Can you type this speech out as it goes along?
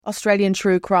Australian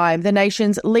True Crime, the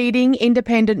nation's leading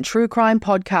independent true crime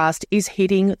podcast, is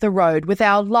hitting the road with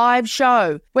our live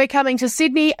show. We're coming to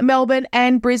Sydney, Melbourne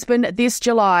and Brisbane this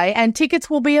July, and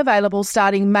tickets will be available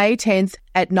starting May 10th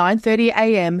at 9:30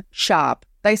 a.m. sharp.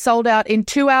 They sold out in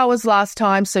 2 hours last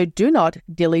time, so do not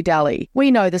dilly-dally.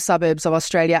 We know the suburbs of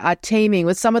Australia are teeming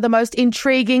with some of the most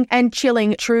intriguing and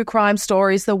chilling true crime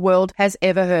stories the world has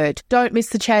ever heard. Don't miss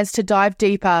the chance to dive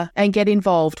deeper and get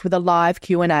involved with a live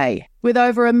Q&A. With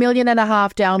over 1.5 million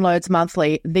downloads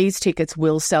monthly, these tickets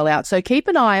will sell out. So keep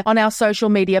an eye on our social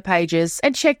media pages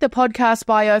and check the podcast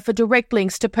bio for direct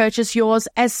links to purchase yours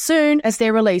as soon as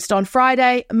they're released on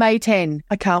Friday, May 10.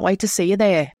 I can't wait to see you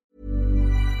there.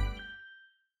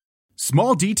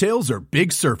 Small details are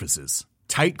big surfaces.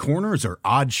 Tight corners are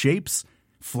odd shapes.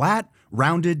 Flat,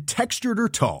 rounded, textured, or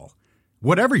tall.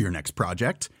 Whatever your next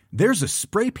project, there's a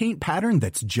spray paint pattern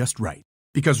that's just right.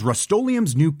 Because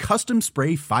Rust-Oleum's new Custom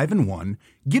Spray 5-in-1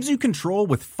 gives you control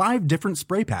with 5 different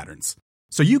spray patterns.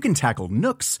 So you can tackle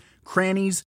nooks,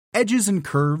 crannies, edges, and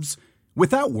curves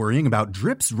without worrying about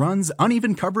drips, runs,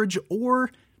 uneven coverage,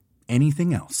 or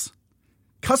anything else.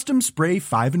 Custom Spray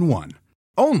 5-in-1.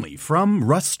 Only from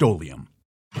Rust-Oleum.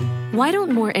 Why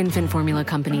don't more infant formula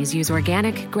companies use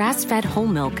organic, grass-fed whole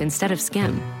milk instead of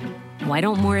skim? Why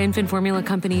don't more infant formula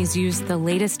companies use the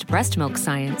latest breast milk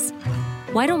science?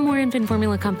 Why don't more infant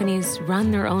formula companies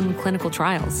run their own clinical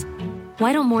trials?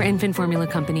 Why don't more infant formula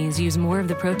companies use more of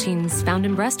the proteins found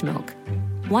in breast milk?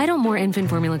 Why don't more infant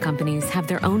formula companies have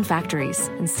their own factories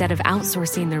instead of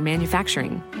outsourcing their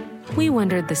manufacturing? We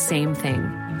wondered the same thing.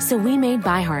 So we made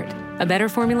ByHeart, a better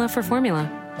formula for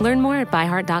formula. Learn more at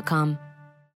byheart.com.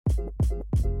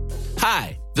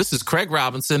 Hi, this is Craig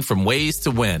Robinson from Ways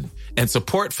to Win, and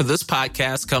support for this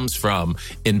podcast comes from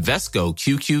Invesco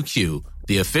QQQ,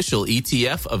 the official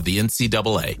ETF of the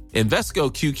NCAA.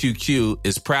 Invesco QQQ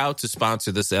is proud to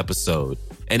sponsor this episode,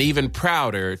 and even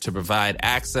prouder to provide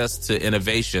access to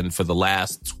innovation for the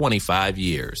last 25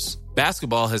 years.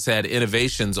 Basketball has had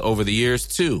innovations over the years,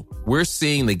 too. We're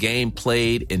seeing the game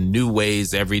played in new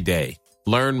ways every day.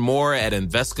 Learn more at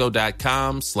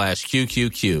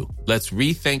Invesco.com/QQQ. Let's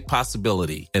rethink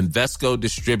possibility. Invesco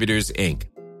Distributors, Inc.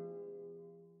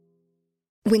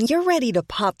 When you're ready to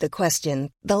pop the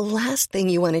question, the last thing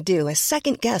you want to do is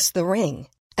second-guess the ring.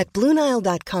 At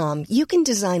BlueNile.com, you can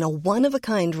design a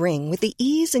one-of-a-kind ring with the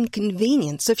ease and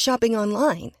convenience of shopping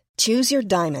online. Choose your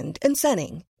diamond and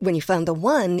setting. When you find the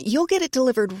one, you'll get it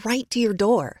delivered right to your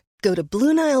door. Go to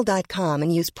BlueNile.com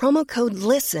and use promo code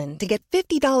LISTEN to get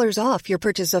 $50 off your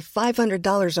purchase of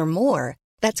 $500 or more.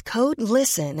 That's code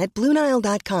LISTEN at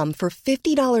BlueNile.com for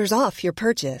 $50 off your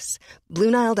purchase.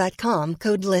 BlueNile.com,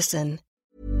 code LISTEN.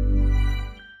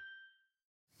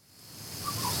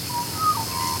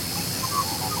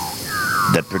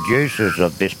 The producers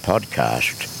of this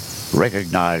podcast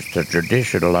recognise the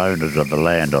traditional owners of the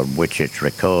land on which it's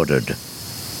recorded.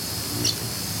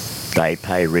 They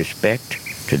pay respect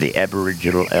to the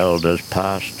Aboriginal elders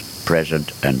past,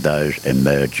 present and those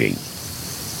emerging.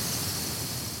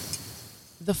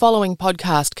 The following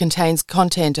podcast contains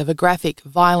content of a graphic,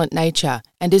 violent nature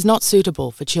and is not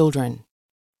suitable for children.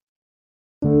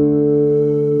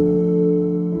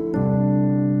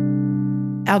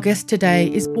 Our guest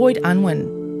today is Boyd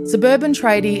Unwin, suburban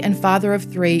tradie and father of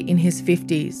 3 in his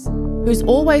 50s, who's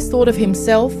always thought of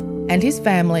himself and his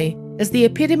family as the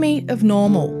epitome of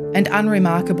normal and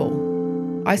unremarkable.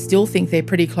 I still think they're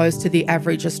pretty close to the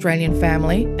average Australian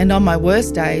family, and on my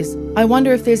worst days, I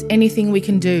wonder if there's anything we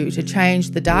can do to change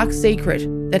the dark secret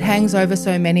that hangs over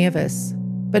so many of us.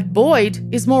 But Boyd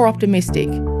is more optimistic,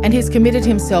 and he's committed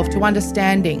himself to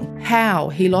understanding how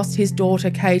he lost his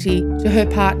daughter Katie to her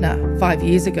partner 5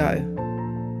 years ago.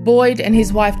 Boyd and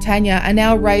his wife Tanya are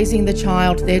now raising the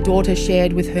child their daughter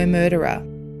shared with her murderer,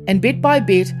 and bit by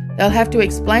bit, they'll have to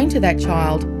explain to that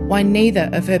child why neither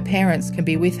of her parents can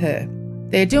be with her.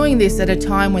 They're doing this at a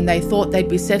time when they thought they'd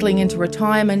be settling into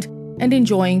retirement and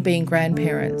enjoying being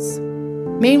grandparents.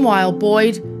 Meanwhile,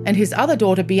 Boyd and his other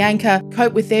daughter Bianca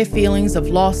cope with their feelings of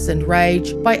loss and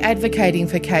rage by advocating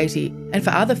for Katie and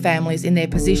for other families in their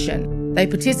position. They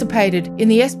participated in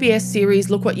the SBS series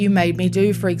Look What You Made Me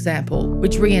Do, for example,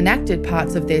 which reenacted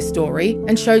parts of their story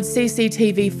and showed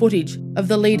CCTV footage of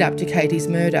the lead up to Katie's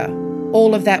murder.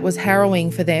 All of that was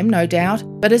harrowing for them, no doubt,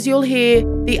 but as you'll hear,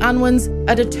 the Unwins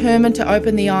are determined to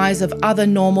open the eyes of other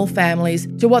normal families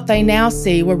to what they now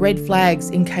see were red flags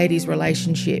in Katie's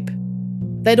relationship.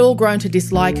 They'd all grown to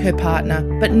dislike her partner,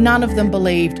 but none of them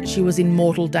believed she was in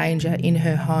mortal danger in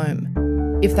her home.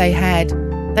 If they had,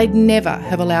 they'd never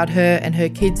have allowed her and her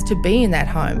kids to be in that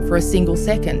home for a single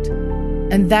second.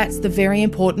 And that's the very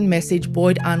important message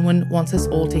Boyd Unwin wants us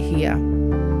all to hear.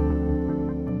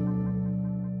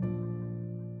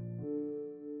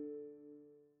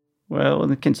 Well, when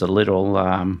the kids are little,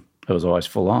 it was always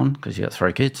full on because you got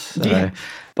 3 kids. So, Yeah.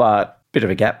 But bit of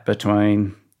a gap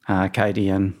between Katie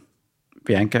and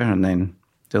Bianca and then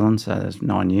Dylan. So there's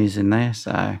 9 years in there.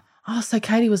 So Oh, so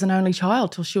Katie was an only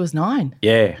child till she was 9.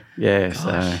 yeah.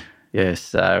 Gosh.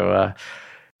 So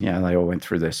they all went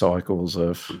through their cycles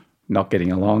of not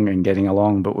getting along and getting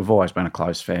along, but we've always been a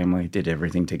close family, did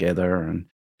everything together. And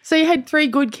So you had 3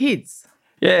 good kids.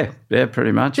 yeah,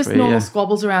 pretty much. Just We, normal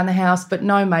squabbles around the house, but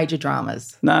no major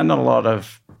dramas. No, not a lot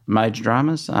of major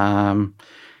dramas.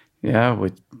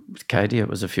 With Katie, it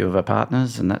was a few of her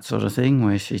partners and that sort of thing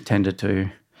where she tended to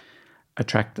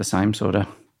attract the same sort of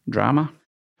drama.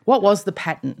 What was the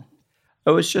pattern?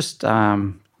 It was just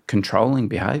controlling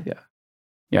behaviour.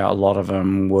 A lot of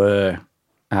them were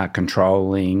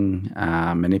controlling,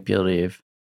 manipulative.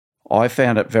 I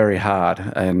found it very hard,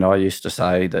 and I used to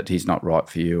say that he's not right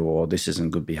for you or this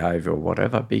isn't good behaviour or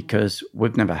whatever because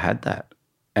we've never had that.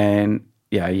 And,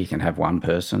 you can have one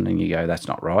person and you go, that's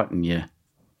not right,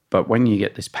 but when you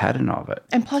get this pattern of it.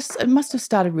 And plus, it must have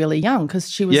started really young because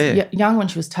she was young when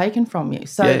she was taken from you.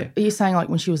 So are you saying like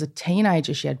when she was a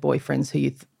teenager she had boyfriends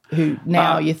who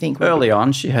now you think would early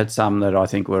on she had some that I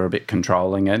think were a bit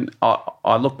controlling, and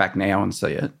I look back now and see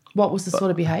it. What was the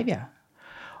sort of behaviour?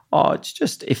 Oh, it's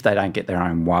just if they don't get their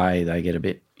own way, they get a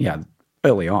bit,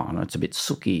 early on it's a bit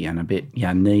sooky and a bit,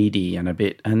 needy and a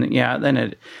bit, and then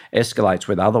it escalates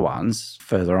with other ones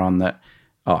further on that,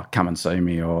 come and see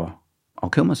me or I'll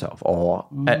kill myself, or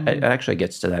it actually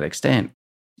gets to that extent.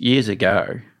 Years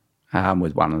ago,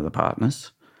 with one of the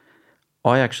partners,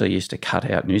 I actually used to cut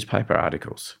out newspaper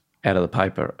articles out of the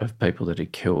paper of people that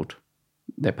had killed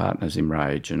their partners in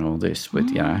rage and all this with,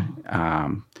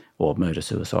 or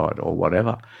murder-suicide or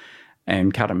whatever,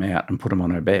 and cut them out and put them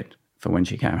on her bed for when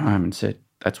she came home and said,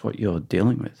 that's what you're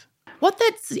dealing with. What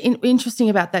that's interesting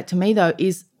about that to me, though,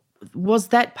 was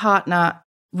that partner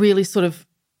really sort of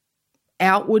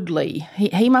outwardly,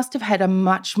 he must have had a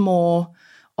much more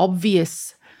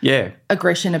obvious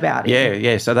aggression about it.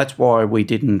 Yeah. So that's why we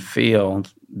didn't feel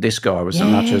this guy was so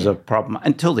much as a problem.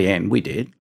 Until the end, we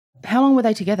did. How long were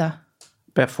they together?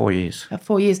 About 4 years. About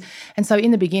 4 years. And so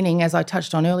in the beginning, as I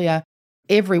touched on earlier,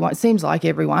 it seems like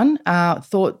everyone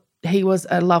thought he was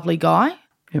a lovely guy.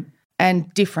 Yep.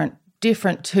 And different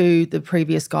to the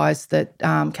previous guys that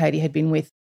Katie had been with.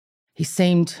 He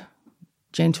seemed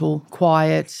gentle,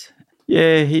 quiet.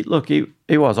 Yeah, he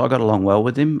was. I got along well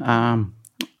with him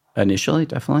initially,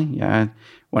 definitely.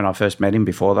 When I first met him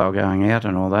before they were going out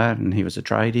and all that, and he was a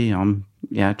tradie, I'm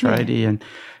tradie, and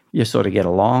you sort of get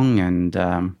along. And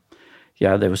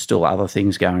there was still other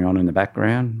things going on in the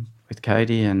background with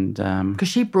Katie, and because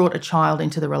she brought a child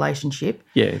into the relationship.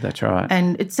 Yeah, that's right.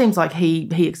 And it seems like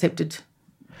he accepted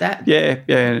that. Yeah.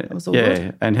 That was all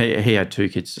good. And he had 2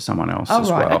 kids to someone else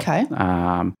as right, well.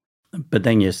 Okay. But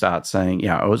then you start seeing,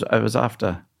 it was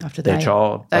after their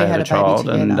child. They had a child,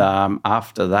 baby together. and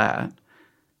after that,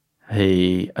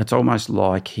 it's almost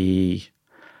like he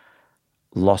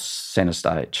lost centre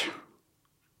stage.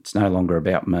 It's no longer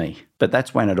about me. But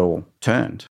that's when it all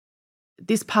turned.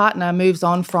 This partner moves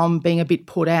on from being a bit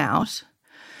put out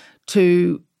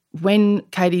to when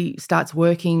Katie starts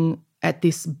working at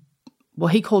this. Well,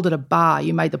 he called it a bar.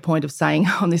 You made the point of saying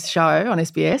on this show, on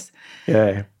SBS.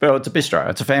 Yeah. Well, it's a bistro.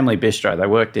 It's a family bistro. They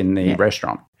worked in the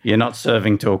restaurant. You're not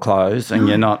serving till close and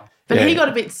you're not... But he got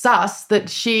a bit sus that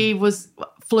she was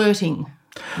flirting,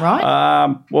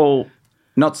 right? Well,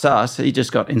 not sus. He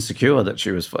just got insecure that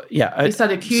she was... He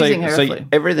started accusing her of flirting.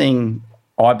 Everything,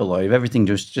 I believe, everything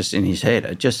just in his head.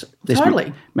 It just... This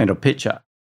totally. Mental picture.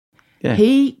 Yeah.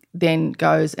 He then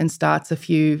goes and starts a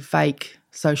few fake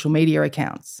social media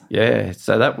accounts. Yeah,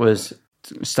 so that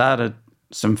started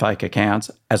some fake accounts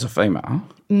as a female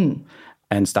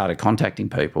and started contacting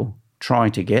people,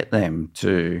 trying to get them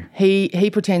to... He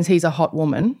pretends he's a hot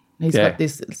woman. He's got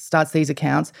starts these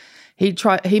accounts.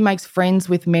 He makes friends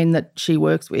with men that she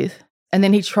works with, and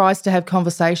then he tries to have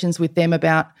conversations with them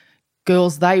about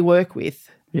girls they work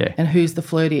with. Yeah. And who's the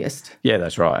flirtiest. Yeah,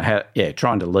 that's right.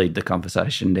 Trying to lead the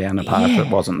conversation down a path that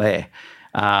wasn't there.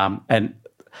 And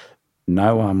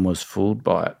no one was fooled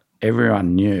by it.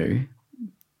 Everyone knew,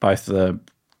 both the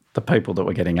people that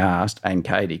were getting asked and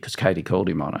Katie, because Katie called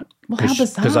him on it. Well, how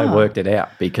bizarre. Because they worked it out,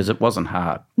 because it wasn't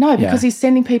hard. No, because he's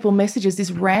sending people messages.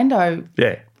 This rando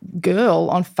girl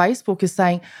on Facebook is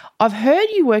saying, I've heard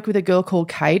you work with a girl called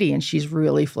Katie and she's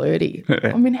really flirty.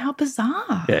 I mean, how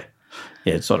bizarre. Yeah.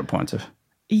 Yeah, it sort of points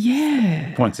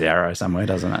the arrow somewhere,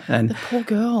 doesn't it? And the poor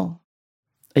girl.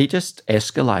 He just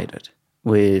escalated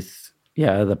with,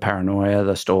 the paranoia,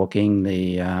 the stalking,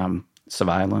 the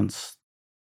surveillance.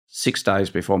 6 days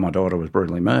before my daughter was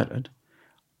brutally murdered,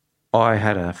 I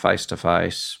had a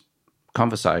face-to-face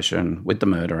conversation with the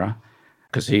murderer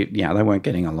because they weren't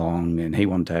getting along and he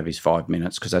wanted to have his 5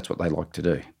 minutes because that's what they like to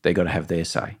do. They got to have their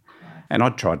say. And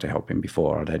I'd tried to help him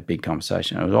before. I'd had big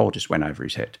conversation. It all just went over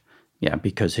his head. Yeah,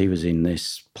 because he was in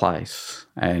this place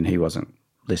and he wasn't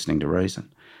listening to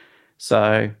reason.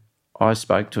 So I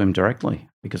spoke to him directly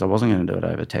because I wasn't going to do it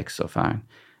over text or phone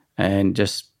and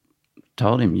just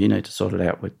told him, you need to sort it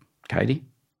out with Katie.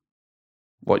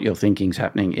 What you're thinking's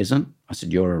happening isn't. I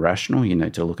said, you're irrational. You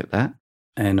need to look at that.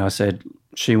 And I said,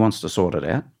 she wants to sort it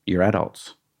out. You're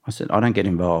adults. I said, I don't get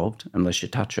involved unless you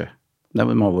touch her. That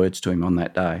were my words to him on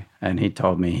that day. And he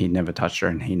told me he'd never touched her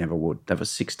and he never would. That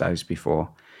was 6 days before.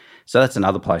 So that's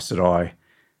another place that I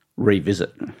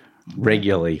revisit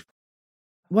regularly.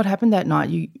 What happened that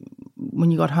night?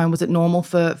 When you got home, was it normal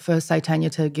for say, Tanya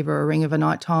to give her a ring of a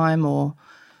night time or?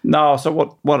 No,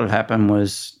 so what had happened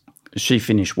was she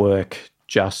finished work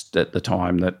just at the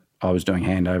time that I was doing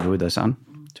handover with her son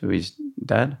to his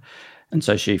dad. And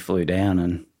so she flew down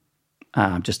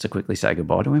and just to quickly say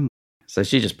goodbye to him. So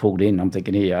she just pulled in, I'm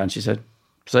thinking, here, and she said,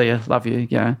 see ya, love you,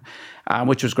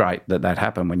 which was great that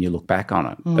happened when you look back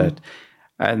on it.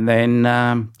 And then,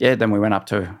 then we went up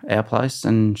to our place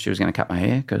and she was going to cut my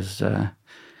hair because,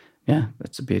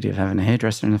 that's the beauty of having a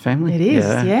hairdresser in the family. It is,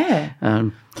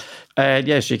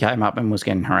 yeah. She came up and was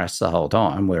getting harassed the whole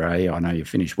time where, hey, I know you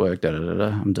finished work,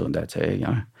 I'm doing Dad's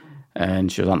hair,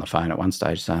 And she was on the phone at one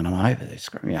stage saying, I'm over this,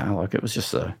 it was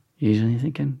just usually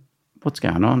thinking, what's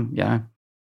going on,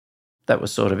 That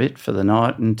was sort of it for the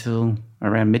night until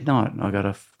around midnight. I got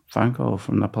a phone call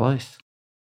from the police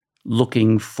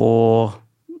looking for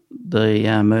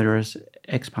the murderer's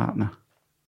ex-partner.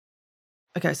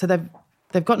 Okay, so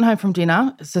they've gotten home from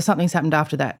dinner, so something's happened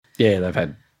after that. Yeah, they've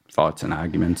had fights and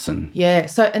arguments. And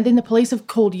and then the police have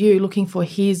called you looking for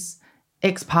his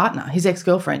ex-partner, his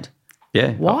ex-girlfriend.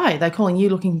 Yeah. Why? They're calling you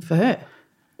looking for her?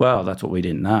 Well, that's what we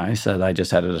didn't know, so they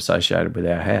just had it associated with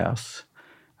our house.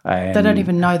 And they don't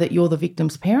even know that you're the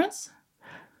victim's parents?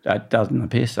 It doesn't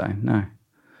appear so, no.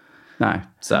 No.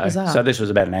 So this was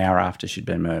about an hour after she'd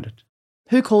been murdered.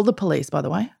 Who called the police, by the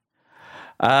way?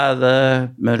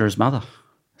 The murderer's mother.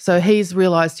 So he's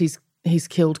realised he's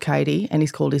killed Katie and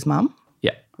he's called his mum?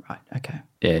 Yeah. Right, okay.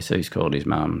 Yeah, so he's called his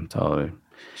mum, told her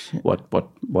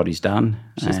what he's done.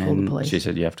 She's called the police. She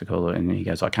said, you have to call her. And he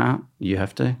goes, I can't, you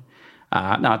have to.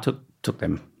 No, it took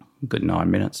them a good 9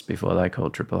 minutes before they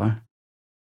called OOO.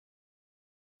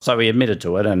 So he admitted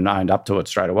to it and owned up to it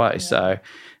straight away. Yeah. So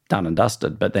done and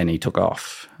dusted. But then he took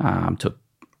off,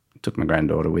 took my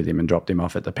granddaughter with him and dropped him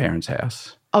off at the parents'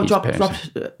 house. Oh, dropped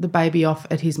the baby off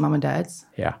at his mum and dad's?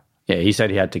 Yeah. Yeah, he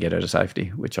said he had to get her to safety,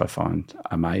 which I find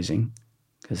amazing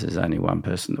because there's only one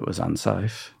person that was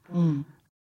unsafe. Mm.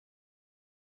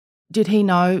 Did he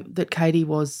know that Katie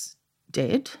was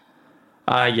dead?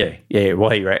 Yeah.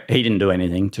 Well, he didn't do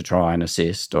anything to try and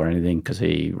assist or anything because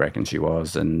he reckoned she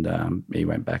was, and he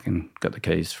went back and got the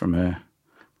keys from her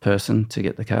person to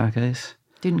get the car keys.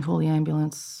 Didn't call the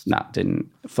ambulance? No,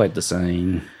 didn't. Fled the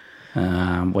scene,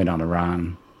 went on a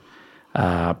run.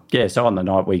 So on the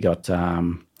night we got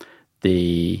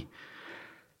the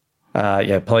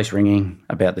police ringing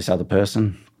about this other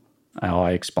person.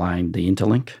 I explained the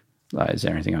interlink. Like, is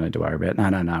there anything I need to worry about?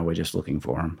 No, we're just looking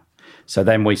for him. So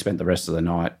then we spent the rest of the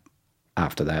night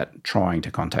after that trying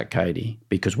to contact Katie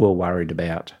because we're worried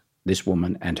about this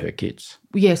woman and her kids.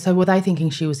 Yeah, so were they thinking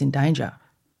she was in danger?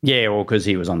 Yeah, or because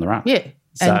he was on the run. Yeah,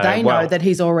 and they know that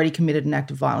he's already committed an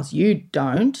act of violence. You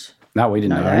don't. No, we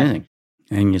didn't know anything.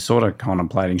 And you're sort of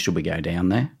contemplating, should we go down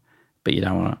there? But you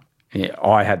don't want to. Yeah,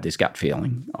 I had this gut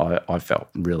feeling. I felt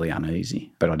really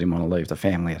uneasy, but I didn't want to leave the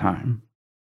family at home.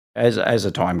 As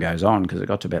the time goes on, because it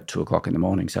got to about 2 o'clock in the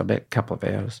morning, so about a couple of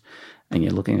hours, and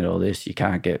you're looking at all this, you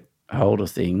can't get hold of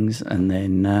things, and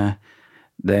then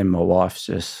my wife's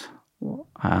just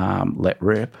let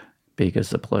rip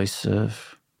because the police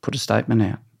have put a statement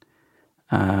out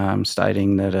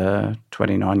stating that a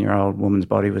 29-year-old woman's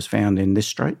body was found in this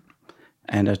street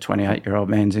and a 28-year-old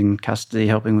man's in custody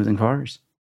helping with inquiries.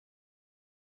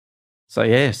 So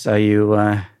you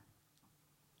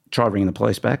try ringing the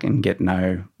police back and get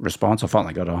no response. I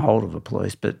finally got a hold of the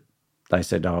police, but they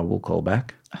said, we'll call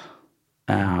back.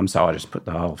 So I just put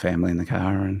the whole family in the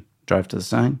car and drove to the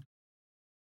scene.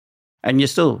 And you're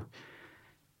still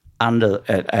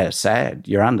sad.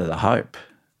 You're under the hope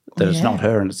that it's not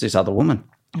her and it's this other woman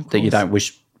that you don't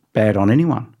wish bad on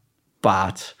anyone.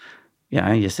 But,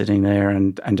 you're sitting there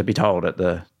and to be told at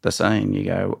the scene, you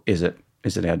go, is it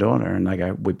our daughter? And they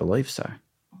go, we believe so.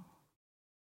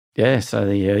 Yeah, so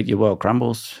your world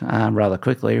crumbles rather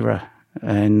quickly,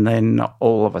 and then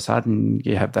all of a sudden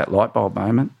you have that light bulb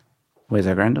moment where's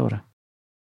our granddaughter?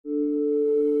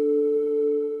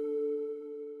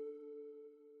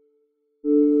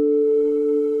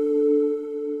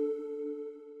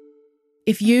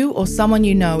 If you or someone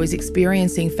you know is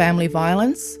experiencing family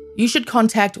violence, you should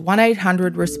contact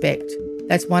 1-800-RESPECT.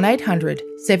 That's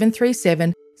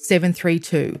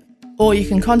 1-800-737-732. Or you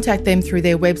can contact them through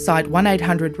their website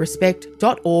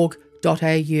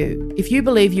 1800respect.org.au. If you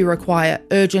believe you require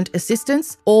urgent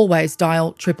assistance, always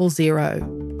dial 000.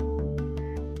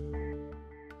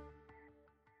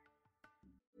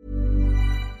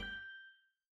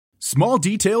 Small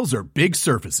details are big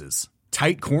surfaces.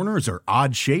 Tight corners are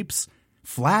odd shapes.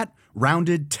 Flat,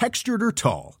 rounded, textured, or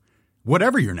tall.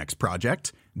 Whatever your next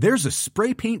project, there's a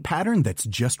spray paint pattern that's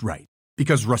just right.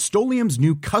 Because Rust-Oleum's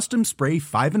new Custom Spray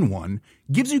 5-in-1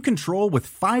 gives you control with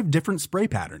 5 different spray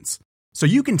patterns. So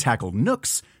you can tackle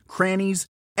nooks, crannies,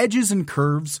 edges, and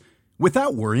curves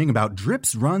without worrying about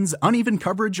drips, runs, uneven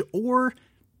coverage, or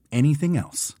anything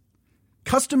else.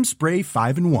 Custom Spray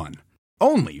 5-in-1.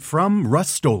 Only from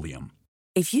Rust-Oleum.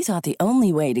 If you thought the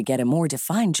only way to get a more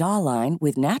defined jawline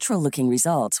with natural-looking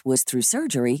results was through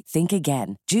surgery, think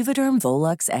again. Juvederm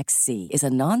Volux XC is a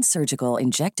non-surgical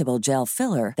injectable gel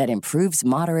filler that improves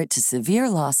moderate to severe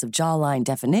loss of jawline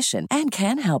definition and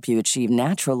can help you achieve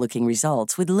natural-looking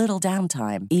results with little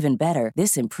downtime. Even better,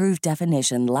 this improved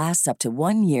definition lasts up to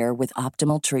 1 year with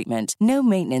optimal treatment. No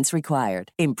maintenance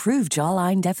required. Improve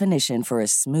jawline definition for a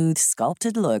smooth,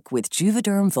 sculpted look with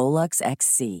Juvederm Volux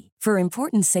XC. For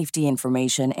important safety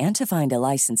information and to find a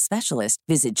licensed specialist,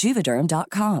 visit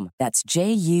Juvederm.com. That's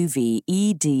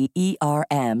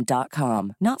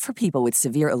Juvederm.com. Not for people with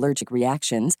severe allergic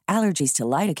reactions, allergies to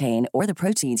lidocaine, or the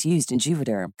proteins used in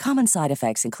Juvederm. Common side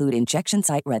effects include injection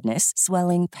site redness,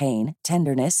 swelling, pain,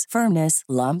 tenderness, firmness,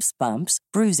 lumps, bumps,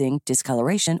 bruising,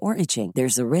 discoloration, or itching.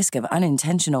 There's a risk of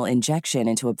unintentional injection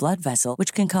into a blood vessel,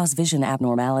 which can cause vision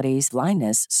abnormalities,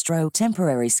 blindness, stroke,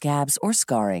 temporary scabs, or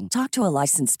scarring. Talk to a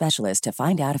licensed specialist to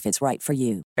find out if it's right for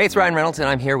you. Hey, it's Ryan Reynolds, and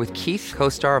I'm here with Keith,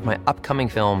 co-star of my upcoming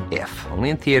film, If, only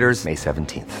in theaters May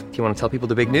 17th. Do you want to tell people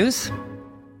the big news?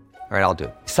 All right, I'll do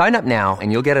it. Sign up now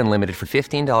and you'll get unlimited for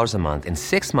 $15 a month and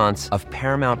 6 months of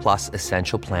Paramount Plus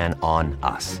Essential Plan on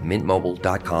us.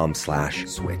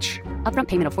 MintMobile.com/switch. Upfront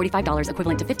payment of $45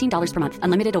 equivalent to $15 per month.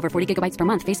 Unlimited over 40 gigabytes per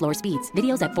month. Face lower speeds.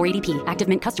 Videos at 480p. Active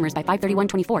Mint customers by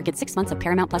 531.24 get 6 months of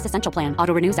Paramount Plus Essential Plan.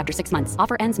 Auto renews after 6 months.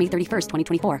 Offer ends May 31st,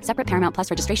 2024. Separate Paramount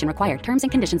Plus registration required. Terms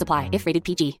and conditions apply if rated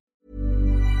PG.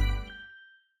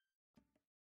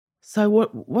 So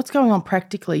what's going on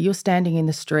practically? You're standing in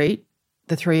the street,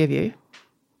 the three of you,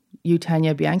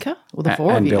 Tanya, Bianca, or the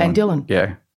four of you, and Dylan.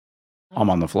 Yeah. I'm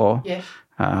on the floor. Yeah.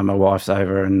 My wife's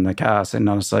over in the car sitting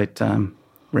on a seat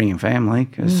ringing family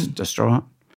because distraught.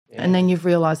 And then you've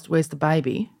realised, where's the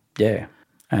baby? Yeah.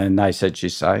 And they said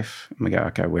she's safe. And we go,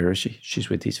 okay, where is she? She's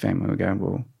with his family. We go,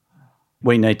 well,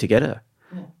 we need to get her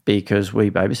because we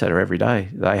babysit her every day.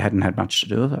 They hadn't had much to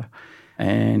do with her.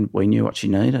 And we knew what she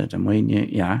needed, and we knew,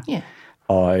 you know. Yeah.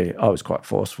 I was quite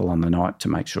forceful on the night to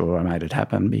make sure I made it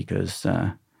happen because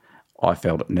I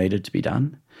felt it needed to be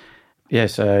done. Yeah,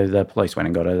 so the police went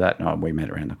and got her that night. We met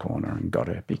around the corner and got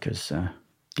her because,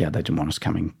 they didn't want us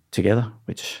coming together,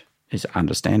 which is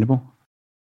understandable.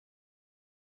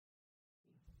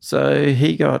 So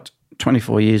he got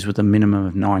 24 years with a minimum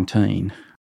of 19.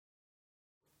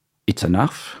 It's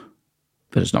enough,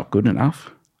 but it's not good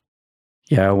enough.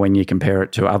 Yeah, when you compare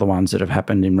it to other ones that have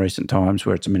happened in recent times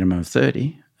where it's a minimum of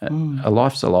 30, a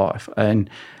life's a life. And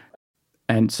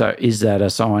so is that a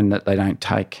sign that they don't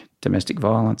take domestic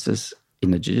violence as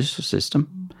in the judicial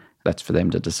system? That's for them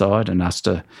to decide and us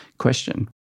to question.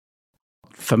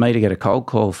 For me to get a cold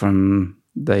call from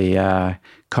the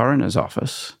coroner's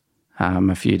office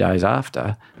a few days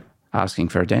after asking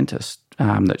for a dentist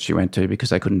that she went to because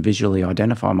they couldn't visually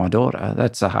identify my daughter,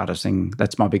 that's the hardest thing.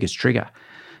 That's my biggest trigger.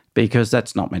 Because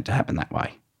that's not meant to happen that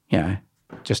way,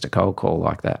 just a cold call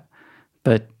like that.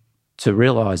 But to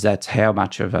realise that's how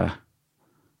much of a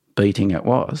beating it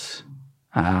was,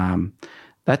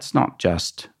 that's not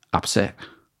just upset.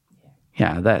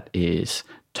 Yeah, that is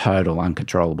total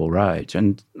uncontrollable rage.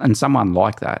 And someone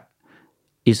like that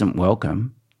isn't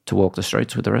welcome to walk the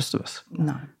streets with the rest of us.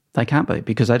 No. They can't be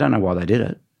because they don't know why they did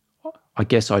it. I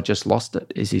guess I just lost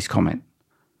it, is his comment.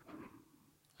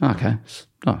 Okay.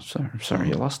 Oh, sorry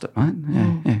you lost it, mate.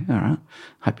 Yeah, all right.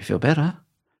 Hope you feel better.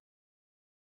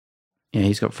 Yeah,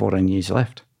 he's got 14 years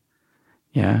left.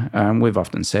 Yeah, we've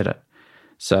often said it.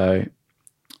 So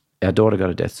our daughter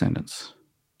got a death sentence.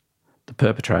 The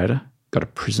perpetrator got a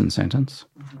prison sentence,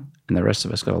 and the rest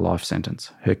of us got a life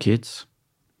sentence. Her kids,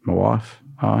 my wife,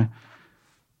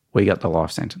 we got the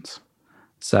life sentence.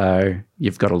 So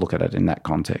you've got to look at it in that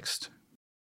context.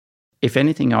 if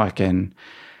anything I can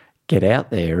get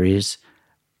out there is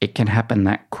it can happen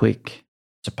that quick.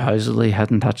 Supposedly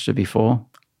hadn't touched her before.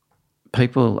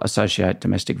 People associate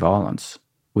domestic violence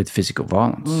with physical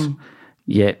violence,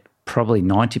 yet probably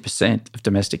 90% of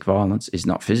domestic violence is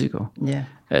not physical. Yeah.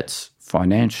 It's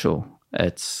financial.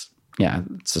 It's a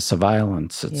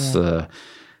surveillance. It's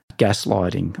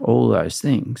gaslighting, all those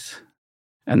things.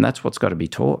 And that's what's got to be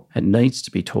taught. It needs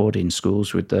to be taught in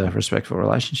schools with the respectful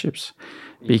relationships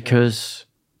because,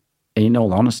 in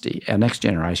all honesty, our next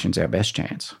generation's our best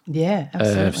chance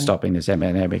of stopping this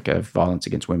epidemic of violence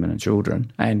against women and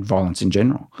children and violence in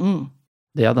general.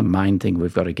 The other main thing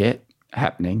we've got to get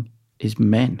happening is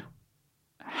men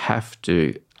have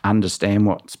to understand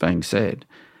what's being said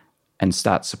and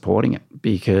start supporting it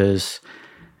because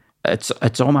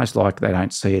it's almost like they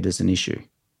don't see it as an issue.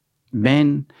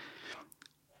 Men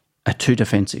are too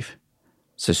defensive.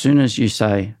 So as soon as you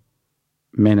say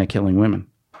men are killing women,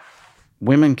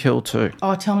 women kill too.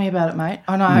 Oh, tell me about it, mate.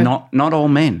 I know. Not all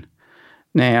men.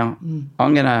 Now,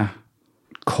 I'm going to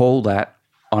call that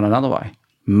on another way.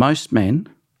 Most men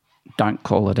don't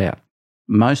call it out.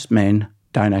 Most men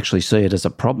don't actually see it as a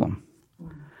problem.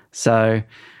 So,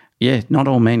 not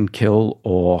all men kill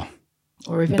or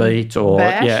even beat or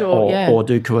bash or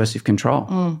do coercive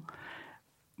control.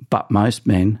 But most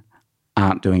men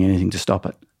aren't doing anything to stop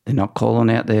it. They're not calling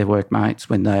out their workmates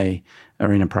when they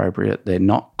are inappropriate. They're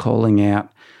not calling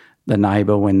out the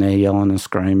neighbour when they're yelling and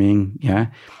screaming.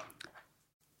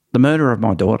 The murder of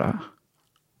my daughter,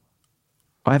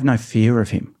 I have no fear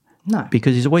of him. No.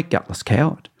 Because he's a weak, gutless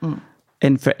coward.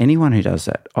 And for anyone who does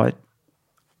that, I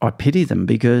pity them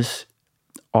because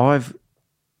I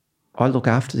look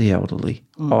after the elderly.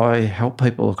 I help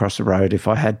people across the road if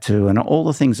I had to, and all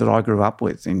the things that I grew up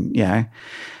with. And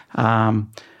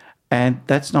and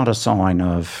that's not a sign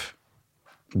of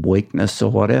weakness or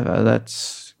whatever.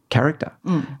 That's character.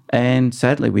 And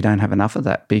sadly, we don't have enough of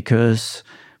that because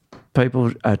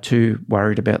people are too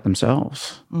worried about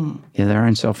themselves, their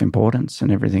own self-importance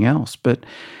and everything else. But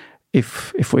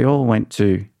if we all went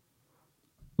to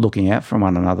looking out for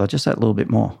one another just that little bit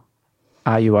more,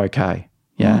 are you okay?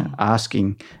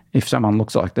 Asking if someone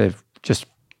looks like they've just,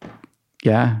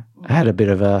 had a bit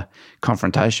of a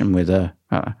confrontation with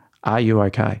are you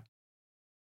okay?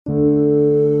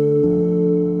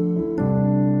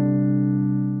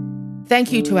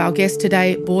 Thank you to our guest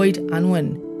today, Boyd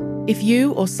Unwin. If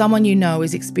you or someone you know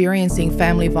is experiencing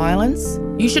family violence,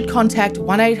 you should contact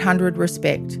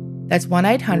 1-800-RESPECT. That's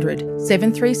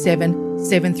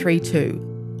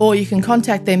 1-800-737-732. Or you can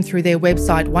contact them through their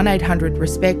website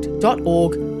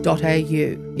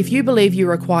 1800respect.org.au. If you believe you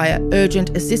require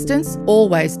urgent assistance,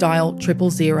 always dial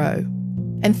 000.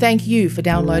 And thank you for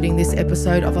downloading this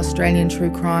episode of Australian True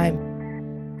Crime.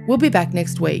 We'll be back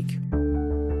next week.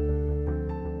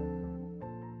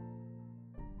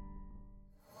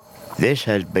 This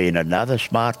has been another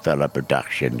Smartfella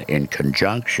production in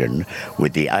conjunction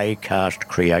with the Acast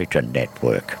Creator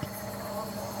Network.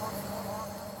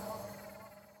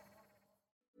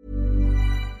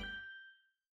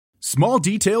 Small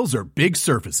details are big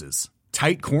surfaces.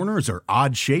 Tight corners are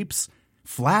odd shapes.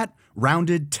 Flat,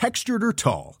 rounded, textured, or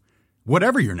tall.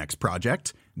 Whatever your next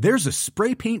project, there's a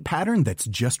spray paint pattern that's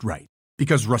just right.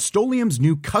 Because Rust-Oleum's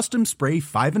new Custom Spray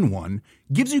 5-in-1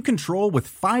 gives you control with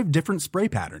 5 different spray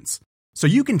patterns. So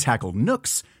you can tackle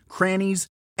nooks, crannies,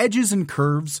 edges, and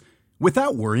curves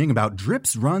without worrying about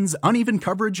drips, runs, uneven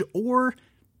coverage, or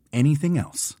anything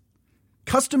else.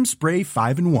 Custom Spray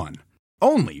 5-in-1.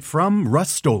 Only from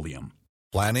Rust-Oleum.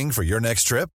 Planning for your next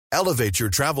trip? Elevate your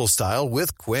travel style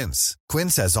with Quince.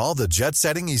 Quince has all the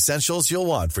jet-setting essentials you'll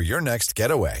want for your next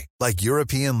getaway, like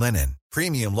European linen,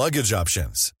 premium luggage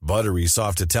options, buttery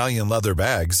soft Italian leather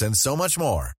bags, and so much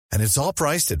more. And it's all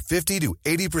priced at 50 to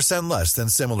 80% less than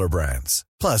similar brands.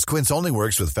 Plus, Quince only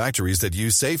works with factories that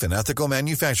use safe and ethical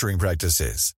manufacturing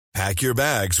practices. Pack your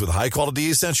bags with high-quality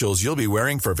essentials you'll be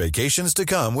wearing for vacations to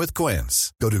come with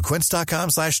Quince. Go to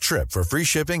quince.com/trip for free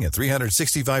shipping and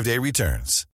 365-day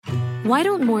returns. Why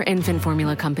don't more infant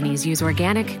formula companies use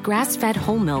organic, grass-fed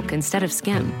whole milk instead of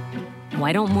skim?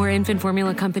 Why don't more infant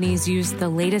formula companies use the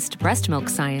latest breast milk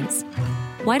science?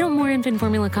 Why don't more infant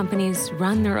formula companies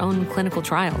run their own clinical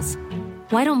trials?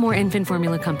 Why don't more infant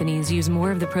formula companies use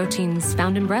more of the proteins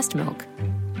found in breast milk?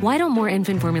 Why don't more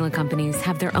infant formula companies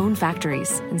have their own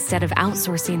factories instead of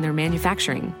outsourcing their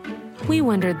manufacturing? We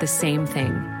wondered the same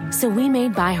thing. So we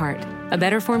made ByHeart, a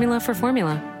better formula for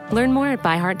formula. Learn more at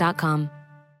byheart.com.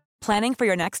 Planning for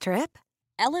your next trip?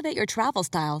 Elevate your travel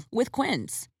style with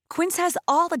Quince. Quince has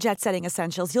all the jet-setting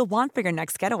essentials you'll want for your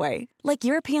next getaway, like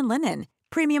European linen,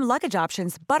 premium luggage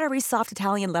options, buttery soft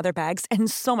Italian leather bags, and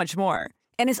so much more.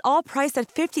 And is all priced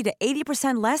at 50 to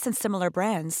 80% less than similar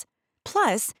brands.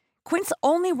 Plus, Quince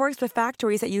only works with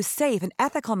factories that use safe and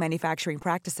ethical manufacturing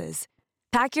practices.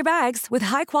 Pack your bags with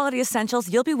high-quality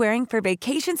essentials you'll be wearing for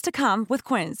vacations to come with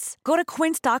Quince. Go to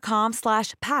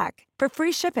quince.com/pack for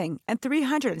free shipping and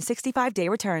 365-day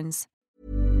returns.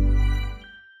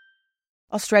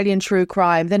 Australian True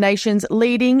Crime, the nation's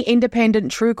leading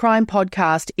independent true crime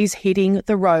podcast, is hitting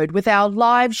the road with our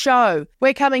live show.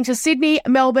 We're coming to Sydney,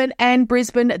 Melbourne and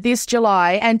Brisbane this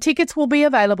July, and tickets will be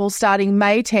available starting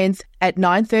May 10th at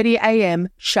 9:30 a.m.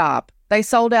 sharp. They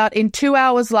sold out in 2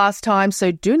 hours last time,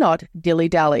 so do not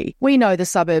dilly-dally. We know the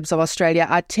suburbs of Australia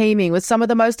are teeming with some of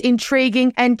the most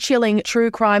intriguing and chilling true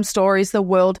crime stories the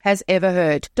world has ever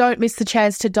heard. Don't miss the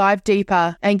chance to dive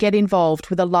deeper and get involved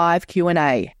with a live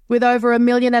Q&A. With over 1.5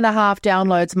 million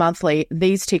downloads monthly,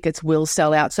 these tickets will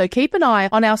sell out. So keep an eye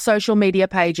on our social media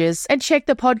pages and check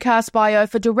the podcast bio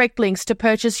for direct links to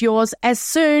purchase yours as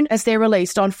soon as they're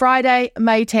released on Friday,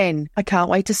 May 10. I can't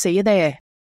wait to see you there.